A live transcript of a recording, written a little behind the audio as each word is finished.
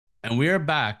And we are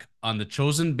back on the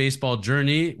chosen baseball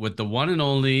journey with the one and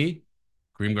only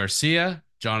Kareem Garcia,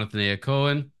 Jonathan A.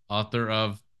 Cohen, author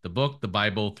of the book, The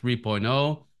Bible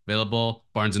 3.0, available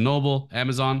Barnes& and Noble,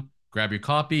 Amazon. Grab your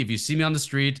copy. If you see me on the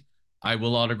street, I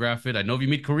will autograph it. I know if you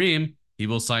meet Kareem, he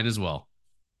will sign as well.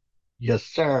 Yes,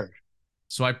 sir.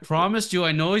 So I promised you,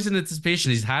 I know he's in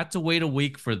anticipation. He's had to wait a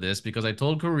week for this because I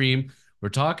told Kareem, we're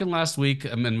talking last week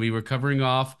and we were covering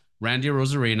off Randy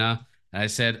Rosarena. And I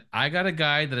said, I got a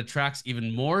guy that attracts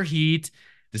even more heat.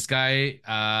 This guy,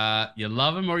 you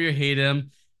love him or you hate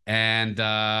him. And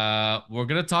we're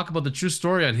going to talk about the true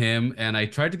story on him. And I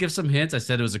tried to give some hints. I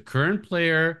said it was a current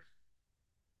player,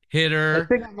 I hitter,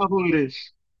 think I know who it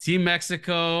is. Team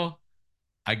Mexico.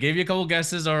 I gave you a couple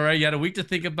guesses. All right. You had a week to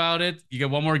think about it. You get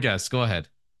one more guess. Go ahead.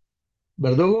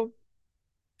 Verdugo?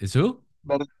 Is who?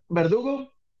 Verdugo?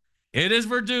 It is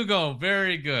Verdugo.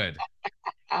 Very good.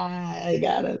 I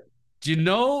got it. Do you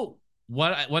know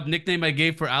what nickname I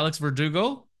gave for Alex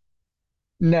Verdugo?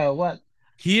 No, what?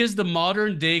 He is the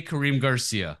modern day Kareem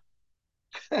Garcia.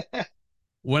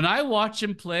 When I watch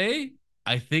him play,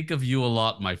 I think of you a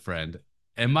lot, my friend.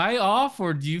 Am I off,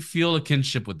 or do you feel a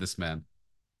kinship with this man?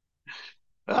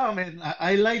 Oh man,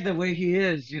 I like the way he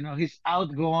is. He's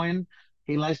outgoing.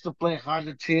 He likes to play hard.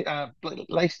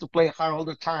 Likes to play hard all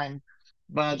the time.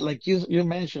 But like you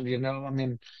mentioned,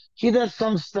 he does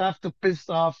some stuff to piss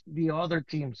off the other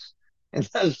teams, and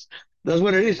that's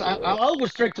what it is. I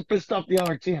always try to piss off the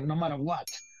other team, no matter what.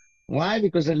 Why?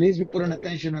 Because at least you put an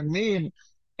attention on me, and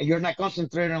you're not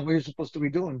concentrating on what you're supposed to be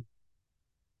doing.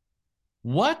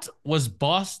 What was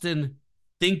Boston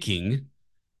thinking?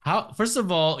 How, first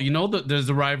of all, you know that there's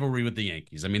a rivalry with the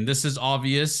Yankees. I mean, this is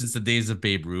obvious since the days of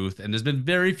Babe Ruth, and there's been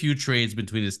very few trades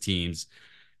between his teams.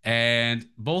 And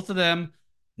both of them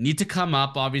need to come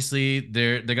up. Obviously,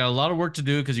 they got a lot of work to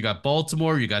do because you got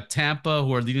Baltimore, you got Tampa,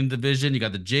 who are leading the division, you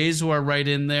got the Jays, who are right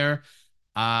in there.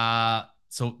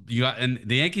 So you got, and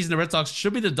the Yankees and the Red Sox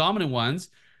should be the dominant ones.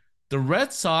 The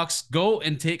Red Sox go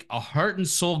and take a heart and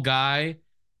soul guy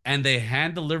and they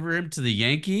hand deliver him to the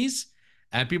Yankees.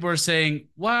 And people are saying,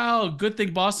 wow, good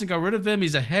thing Boston got rid of him.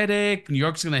 He's a headache. New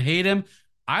York's going to hate him.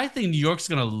 I think New York's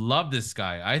going to love this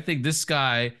guy. I think this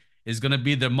guy is going to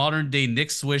be the modern day Nick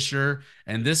Swisher.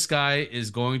 And this guy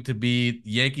is going to be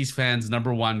Yankees fans'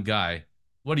 number one guy.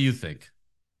 What do you think?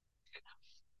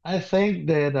 I think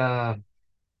that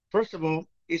first of all,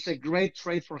 it's a great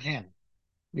trade for him.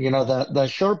 The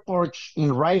short porch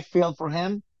in right field for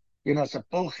him, as a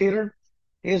pull hitter,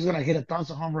 he's going to hit a tons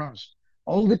of home runs.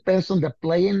 All depends on the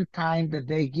playing time that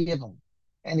they give him.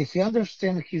 And if he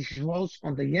understands his roles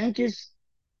on the Yankees,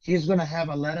 he's going to have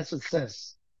a lot of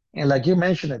success. And like you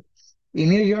mentioned it, in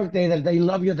New York, they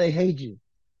love you, they hate you.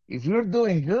 If you're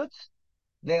doing good,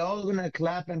 they're all going to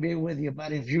clap and be with you.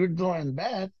 But if you're doing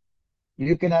bad,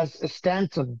 you can ask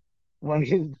Stanton when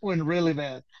he's doing really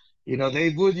bad. They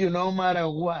would you no matter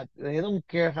what. They don't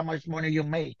care how much money you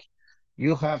make.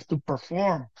 You have to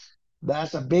perform.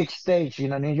 That's a big stage.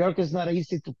 New York is not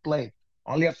easy to play.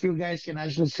 Only a few guys can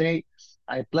actually say,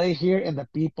 I play here and the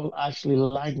people actually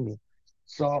like me.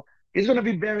 So it's going to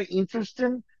be very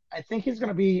interesting. I think he's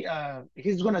going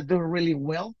to do really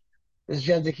well. It's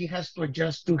just that he has to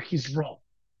adjust to his role.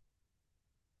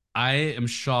 I am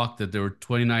shocked that there were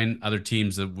 29 other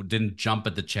teams that didn't jump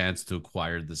at the chance to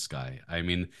acquire this guy. I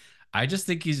mean, I just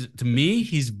think to me,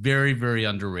 he's very, very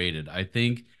underrated. I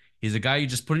think he's a guy you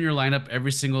just put in your lineup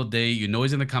every single day. You know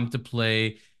he's going to come to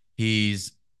play.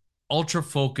 He's ultra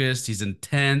focused. He's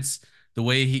intense. The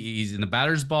way he's in the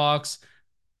batter's box,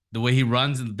 the way he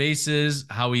runs in the bases,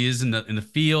 how he is in the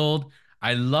field.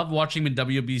 I love watching him in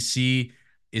WBC.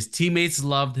 His teammates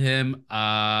loved him.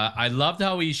 I loved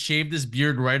how he shaved his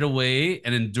beard right away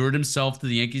and endured himself to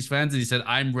the Yankees fans. And he said,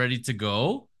 I'm ready to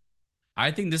go.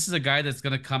 I think this is a guy that's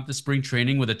going to come to spring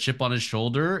training with a chip on his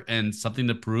shoulder and something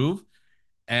to prove.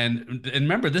 And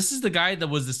remember, this is the guy that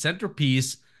was the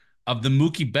centerpiece of the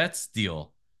Mookie Betts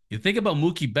deal. You think about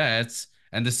Mookie Betts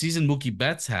and the season Mookie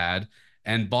Betts had,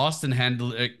 and Boston hand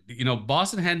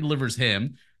delivers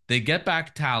him. They get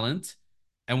back talent,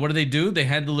 and what do? They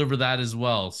hand deliver that as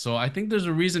well. So I think there's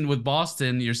a reason with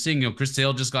Boston. You're seeing, Chris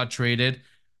Sale just got traded.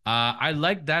 I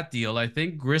like that deal. I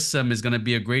think Grissom is going to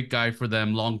be a great guy for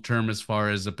them long term as far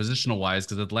as a positional wise.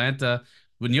 Because Atlanta,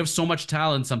 when you have so much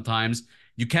talent, sometimes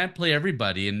you can't play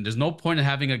everybody, and there's no point in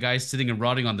having a guy sitting and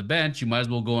rotting on the bench. You might as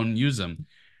well go and use him.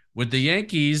 With the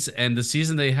Yankees and the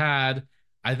season they had,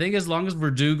 I think as long as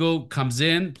Verdugo comes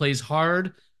in, plays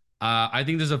hard, I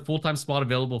think there's a full time spot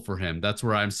available for him. That's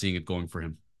where I'm seeing it going for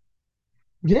him.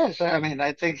 Yes, I mean,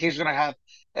 I think he's going to have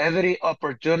every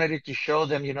opportunity to show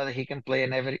them, that he can play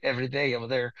in every day over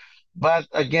there. But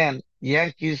again,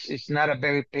 Yankees is not a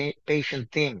very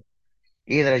patient team.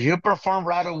 Either you perform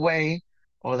right away,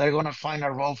 or they're gonna find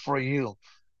a role for you.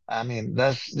 I mean,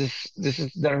 that's this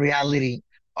is the reality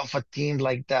of a team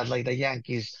like that, like the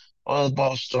Yankees or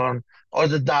Boston or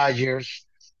the Dodgers.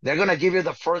 They're gonna give you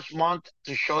the first month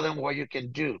to show them what you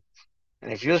can do.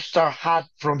 And if you start hot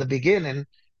from the beginning,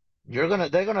 they're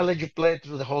gonna let you play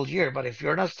through the whole year. But if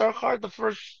you're not start hard the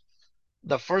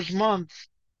first month,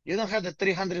 you don't have the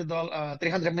 $300,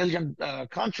 300 million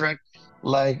contract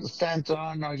like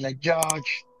Stanton or like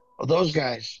Judge or those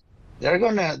guys. They're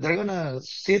gonna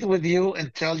sit with you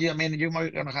and tell you. I mean, you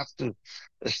might gonna have to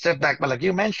step back, but like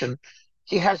you mentioned,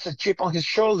 he has a chip on his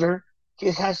shoulder. He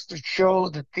has to show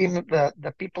the team,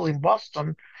 the people in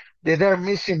Boston, that they're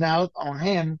missing out on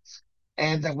him,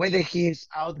 and the way that he is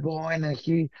outgoing and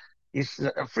he is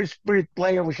a free spirit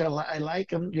player, which I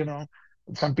like him.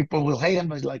 Some people will hate him,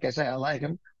 but like I said, I like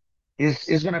him.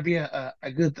 Is going to be a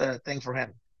good thing for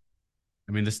him.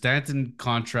 I mean, the Stanton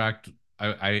contract,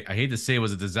 I hate to say it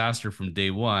was a disaster from day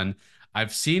one.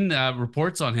 I've seen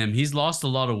reports on him. He's lost a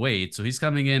lot of weight. So he's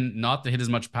coming in not to hit as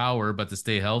much power, but to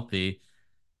stay healthy.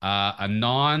 A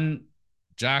non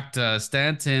jacked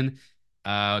Stanton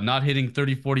not hitting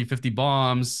 30, 40, 50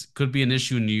 bombs could be an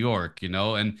issue in New York,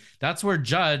 and that's where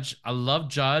Judge, I love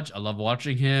Judge. I love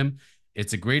watching him.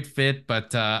 It's a great fit,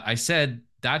 but I said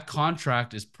that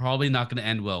contract is probably not going to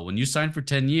end well. When you sign for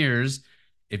 10 years,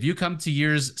 if you come to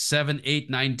years 7, 8,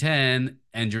 9, 10,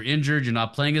 and you're injured, you're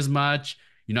not playing as much,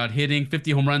 you're not hitting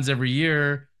 50 home runs every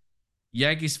year,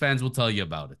 Yankees fans will tell you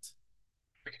about it.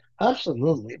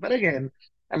 Absolutely. But again,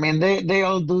 I mean, they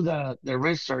all do the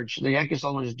research. The Yankees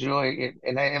always do it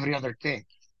in every other team.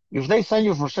 If they sign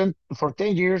you for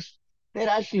 10 years, they're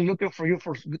actually looking for you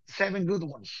for seven good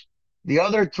ones. The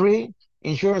other three,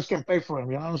 insurance can pay for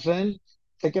them. You know what I'm saying?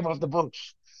 Take them off the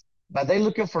books. But they're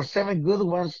looking for seven good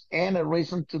ones and a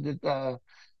reason to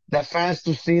the fans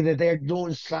to see that they're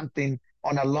doing something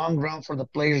on a long run for the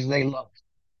players they love.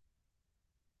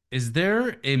 Is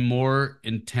there a more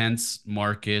intense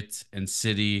market and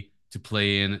city to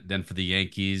play in than for the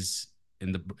Yankees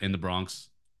in the Bronx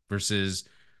versus,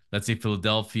 let's say,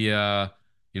 Philadelphia?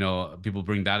 People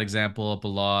bring that example up a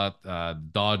lot.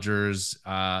 Dodgers.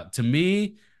 To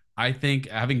me, I think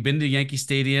having been to Yankee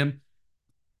Stadium,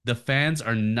 the fans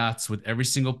are nuts with every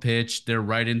single pitch. They're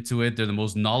right into it. They're the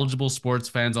most knowledgeable sports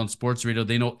fans on sports radio.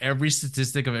 They know every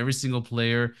statistic of every single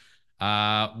player.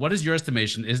 What is your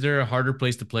estimation? Is there a harder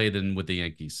place to play than with the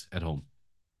Yankees at home?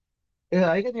 Yeah,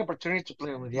 I get the opportunity to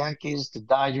play with the Yankees, the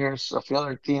Dodgers, a few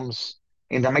other teams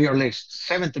in the major leagues,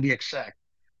 seven to be exact.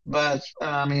 But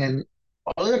I mean,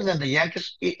 other than the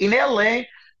Yankees, in LA,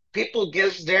 people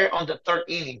get there on the third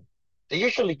inning. They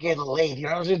usually get late.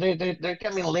 They're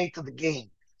coming late to the game.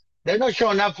 They're not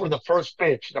showing up for the first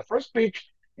pitch. The first pitch,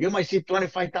 you might see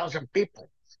 25,000 people.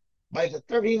 By the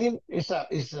third inning, it's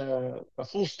a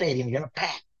full stadium,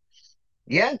 packed.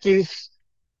 Yankees,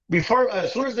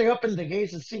 as soon as they open the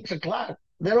gates at 6 o'clock,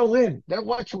 they're all in. They're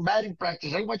watching batting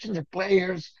practice. They're watching the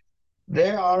players.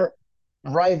 They are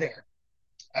right there.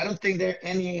 I don't think there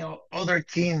any other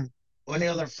team or any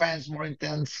other fans more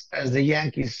intense as the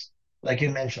Yankees, like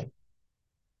you mentioned.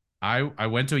 I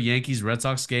went to a Yankees Red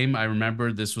Sox game. I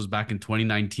remember this was back in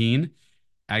 2019.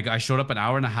 I showed up an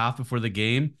hour and a half before the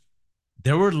game.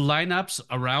 There were lineups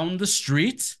around the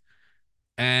street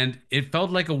and it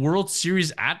felt like a World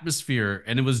Series atmosphere.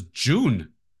 And it was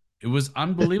June. It was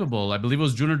unbelievable. I believe it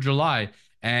was June or July,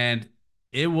 and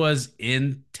it was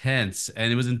intense.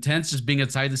 And it was intense just being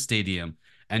outside the stadium,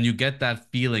 and you get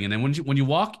that feeling. And then when you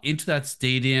walk into that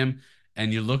stadium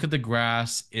and you look at the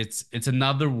grass, it's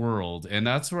another world. And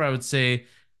that's where I would say,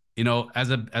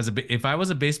 if I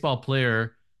was a baseball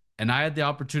player and I had the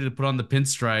opportunity to put on the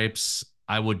pinstripes,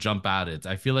 I would jump at it.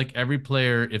 I feel like every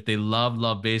player, if they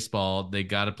love baseball, they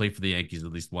got to play for the Yankees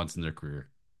at least once in their career.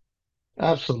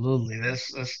 Absolutely.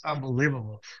 That's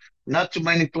unbelievable. Not too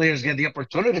many players get the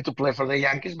opportunity to play for the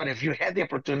Yankees, but if you had the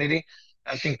opportunity,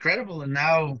 that's incredible. And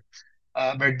now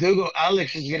Verdugo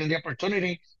Alex is getting the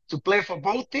opportunity to play for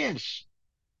both teams.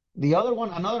 The other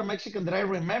one, another Mexican that I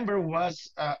remember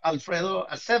was Alfredo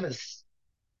Aceves.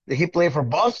 He played for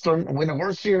Boston, win a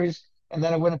World Series, and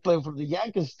then I went to play for the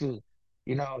Yankees too.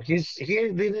 He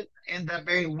didn't end up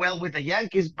very well with the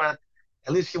Yankees, but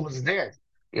at least he was there.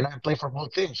 And played for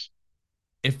both teams.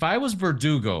 If I was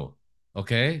Verdugo,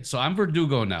 okay, so I'm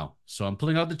Verdugo now. So I'm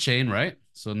pulling out the chain, right?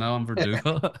 So now I'm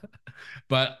Verdugo.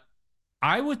 But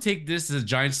I would take this as a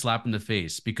giant slap in the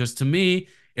face because to me,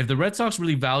 if the Red Sox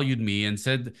really valued me and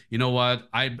said, you know what,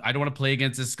 I don't want to play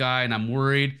against this guy and I'm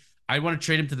worried, I want to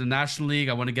trade him to the National League.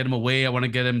 I want to get him away. I want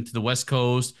to get him to the West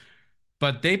Coast.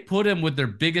 but they put him with their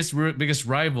biggest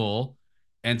rival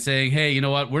and saying, "Hey, you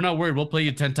know what? We're not worried. We'll play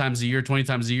you 10 times a year, 20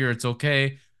 times a year. It's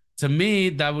okay." To me,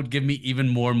 that would give me even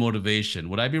more motivation.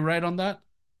 Would I be right on that?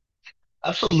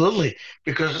 Absolutely,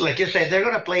 because like you said, they're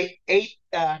gonna play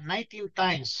 19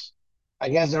 times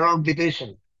against their own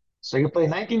division. So you play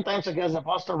 19 times against the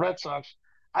Boston Red Sox.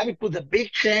 I would put the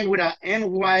big chain with a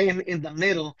NY in the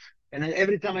middle, and then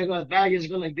every time I go back, it's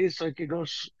go like this, so it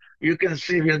goes. You can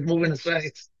see it moving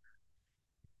aside.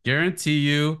 Guarantee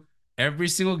you, every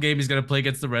single game he's going to play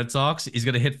against the Red Sox, he's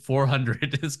going to hit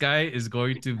 400. This guy is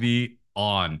going to be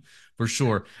on for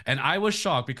sure. And I was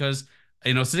shocked because,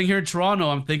 sitting here in Toronto,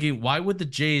 I'm thinking, why would the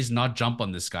Jays not jump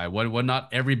on this guy? Why not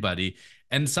everybody?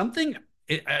 And something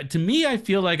to me, I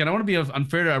feel like, and I want to be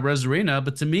unfair to Rosarena,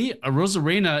 but to me, a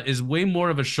Rosarena is way more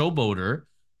of a showboater.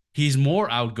 He's more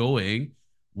outgoing.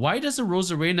 Why does a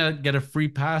Rosarena get a free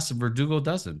pass if Verdugo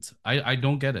doesn't? I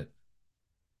don't get it.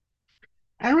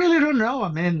 I really don't know.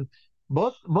 I mean,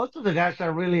 both of the guys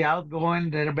are really outgoing.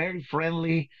 They're very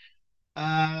friendly.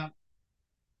 Uh,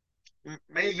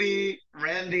 Maybe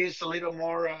Randy is a little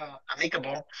more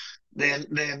amicable than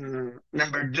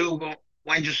Verdugo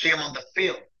when you see him on the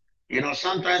field.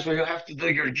 Sometimes when you have to do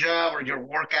your job or your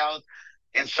workout,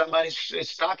 and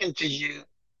is talking to you,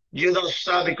 you don't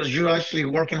stop because you're actually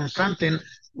working on something.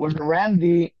 Where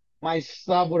Randy might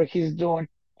stop what he's doing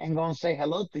and go and say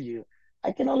hello to you.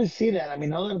 I can only see that. I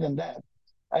mean, other than that,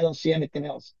 I don't see anything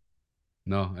else.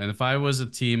 No, and if I was a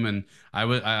team and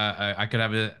I could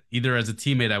have it either as a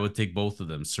teammate, I would take both of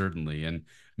them certainly, and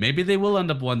maybe they will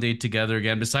end up one day together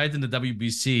again. Besides in the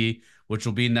WBC, which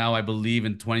will be now, I believe,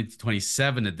 in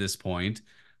 2027 at this point,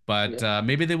 but Yeah.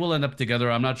 maybe they will end up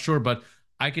together. I'm not sure, but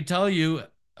I could tell you,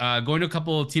 going to a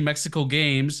couple of Team Mexico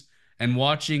games and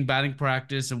watching batting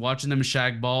practice and watching them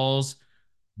shag balls,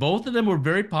 both of them were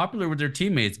very popular with their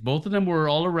teammates. Both of them were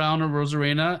all around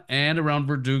Rosarena and around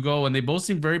Verdugo, and they both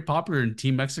seemed very popular in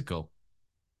Team Mexico.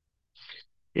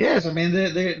 Yes, I mean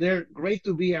they're great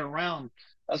to be around.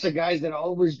 That's the guys that are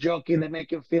always joking, they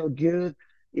make you feel good.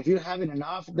 If you're having an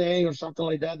off day or something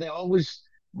like that, they always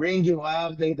bring you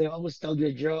up. They always tell you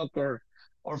a joke or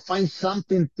find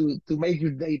something to make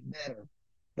your day better.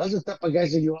 That's the type of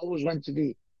guys that you always want to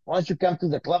be. Once you come to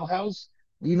the clubhouse,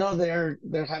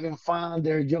 they're having fun,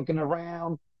 they're joking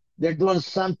around, they're doing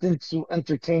something to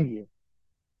entertain you.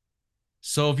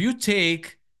 So if you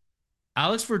take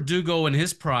Alex Verdugo in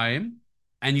his prime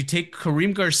and you take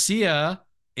Kareem Garcia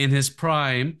in his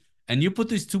prime and you put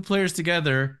these two players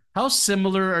together, how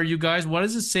similar are you guys? What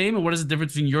is the same and what is the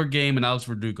difference between your game and Alex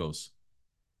Verdugo's?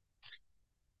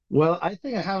 Well, I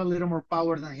think I have a little more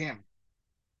power than him.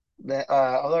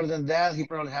 Other than that, he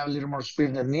probably have a little more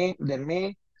speed than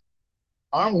me.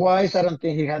 Arm wise, I don't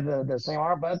think he had the same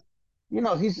arm, but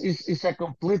he's a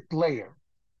complete player.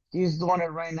 He's doing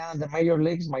it right now in the major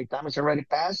leagues. My time is already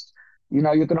passed. You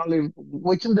can only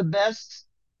wish him the best,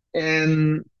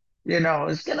 and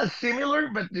it's kind of similar,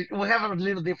 but we have a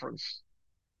little difference.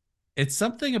 It's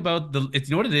something about it's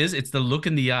you know what it is? It's the look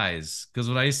in the eyes. Because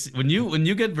when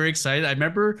you get very excited, I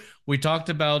remember we talked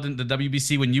about in the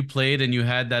WBC when you played and you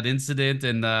had that incident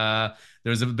and there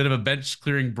was a bit of a bench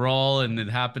clearing brawl and it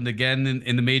happened again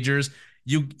in the majors.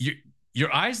 You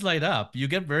your eyes light up. You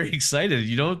get very excited.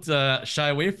 You don't shy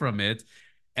away from it.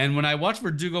 And when I watch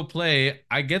Verdugo play,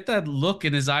 I get that look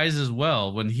in his eyes as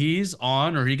well. When he's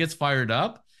on or he gets fired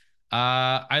up,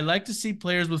 I like to see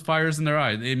players with fires in their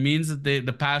eyes. It means that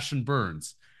the passion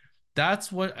burns.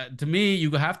 That's what to me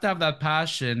you have to have that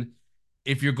passion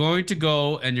if you're going to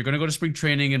go and you're going to go to spring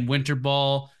training and winter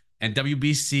ball and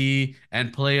WBC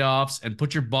and playoffs and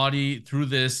put your body through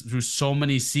so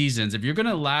many seasons. If you're going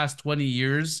to last 20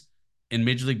 years in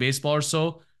Major League Baseball or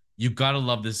so, you got to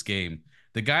love this game.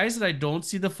 The guys that I don't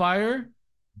see the fire,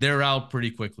 they're out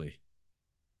pretty quickly.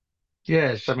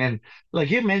 Yes, I mean, like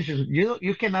you mentioned,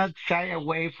 you cannot shy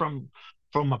away from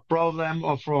a problem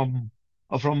or from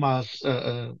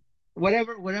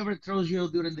whatever throws you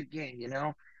during the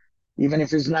game. Even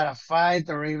if it's not a fight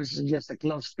or if it's just a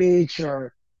close speech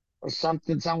or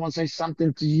something, someone says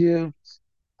something to you.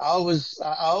 I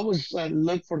always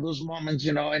look for those moments,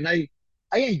 and I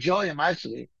enjoy them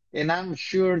actually, and I'm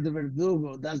sure the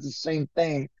Verdugo does the same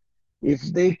thing. If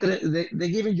they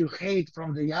giving you hate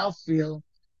from the outfield,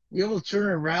 you will turn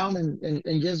around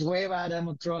and just wave at them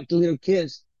or throw a little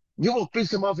kiss. You will piss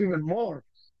them off even more.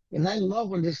 And I love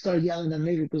when they start yelling at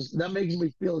me because that makes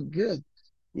me feel good,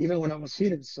 even when I was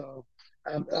hitting. So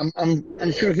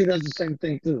I'm sure he does the same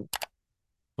thing too.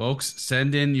 Folks,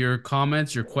 send in your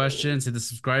comments, your questions, hit the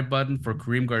subscribe button for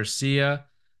Kareem Garcia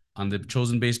on the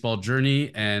Chosen Baseball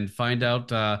Journey and find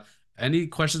out any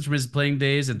questions from his playing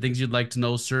days and things you'd like to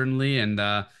know, certainly. And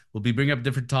we'll be bringing up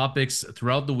different topics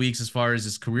throughout the weeks as far as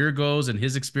his career goes and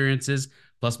his experiences,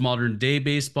 plus modern day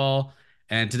baseball.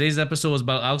 And today's episode was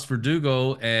about Alex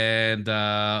Verdugo and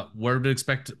where to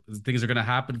expect things are going to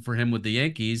happen for him with the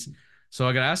Yankees. So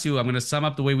I got to ask you, I'm going to sum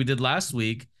up the way we did last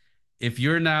week. If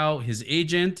you're now his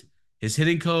agent, his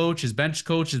hitting coach, his bench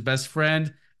coach, his best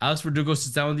friend, Alex Verdugo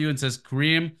sits down with you and says,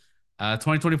 Kareem,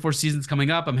 2024 season's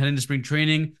coming up. I'm heading to spring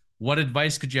training. What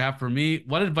advice could you have for me?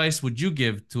 What advice would you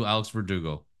give to Alex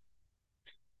Verdugo?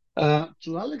 To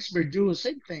Alex Verdugo,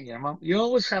 same thing. You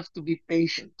always have to be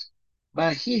patient,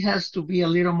 but he has to be a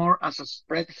little more as a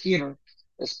spread hitter,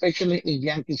 especially in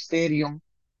Yankee Stadium,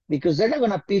 because they're not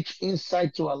going to pitch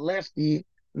inside to a lefty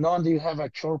knowing that you have a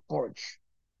short porch.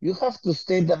 You have to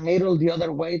stay the middle the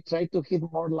other way, try to hit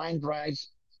more line drives,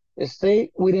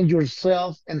 stay within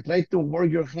yourself, and try to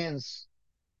work your hands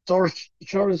towards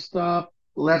shortstop,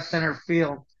 left center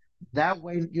field. That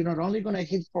way, you're not only going to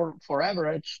hit for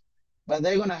average, but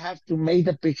they're going to have to make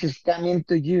the pitches come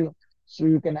into you so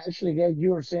you can actually get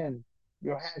yours in,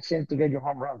 your hacks in to get your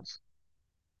home runs.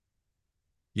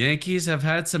 Yankees have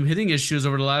had some hitting issues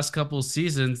over the last couple of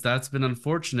seasons. That's been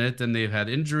unfortunate, and they've had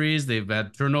injuries, they've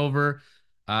had turnover.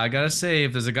 I gotta say,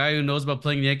 if there's a guy who knows about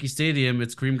playing Yankee Stadium,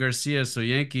 it's Kareem Garcia. So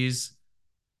Yankees,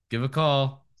 give a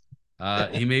call.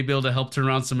 He may be able to help turn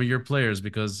around some of your players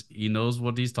because he knows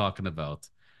what he's talking about.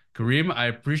 Kareem, I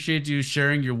appreciate you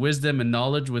sharing your wisdom and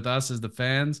knowledge with us as the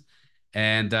fans.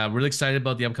 And really excited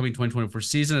about the upcoming 2024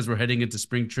 season as we're heading into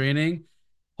spring training.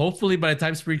 Hopefully, by the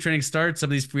time spring training starts, some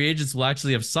of these free agents will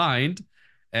actually have signed.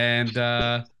 And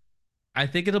I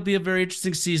think it'll be a very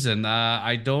interesting season.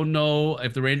 I don't know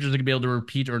if the Rangers are going to be able to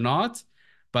repeat or not,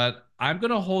 but I'm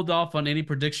going to hold off on any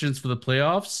predictions for the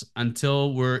playoffs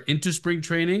until we're into spring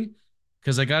training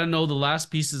because I got to know the last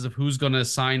pieces of who's going to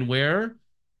sign where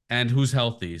and who's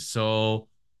healthy. So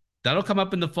that'll come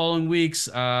up in the following weeks,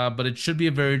 but it should be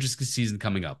a very interesting season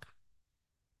coming up.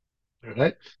 All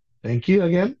right. Thank you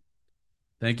again.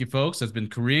 Thank you, folks. That's been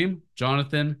Kareem,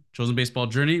 Jonathan, Chosen Baseball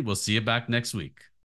Journey. We'll see you back next week.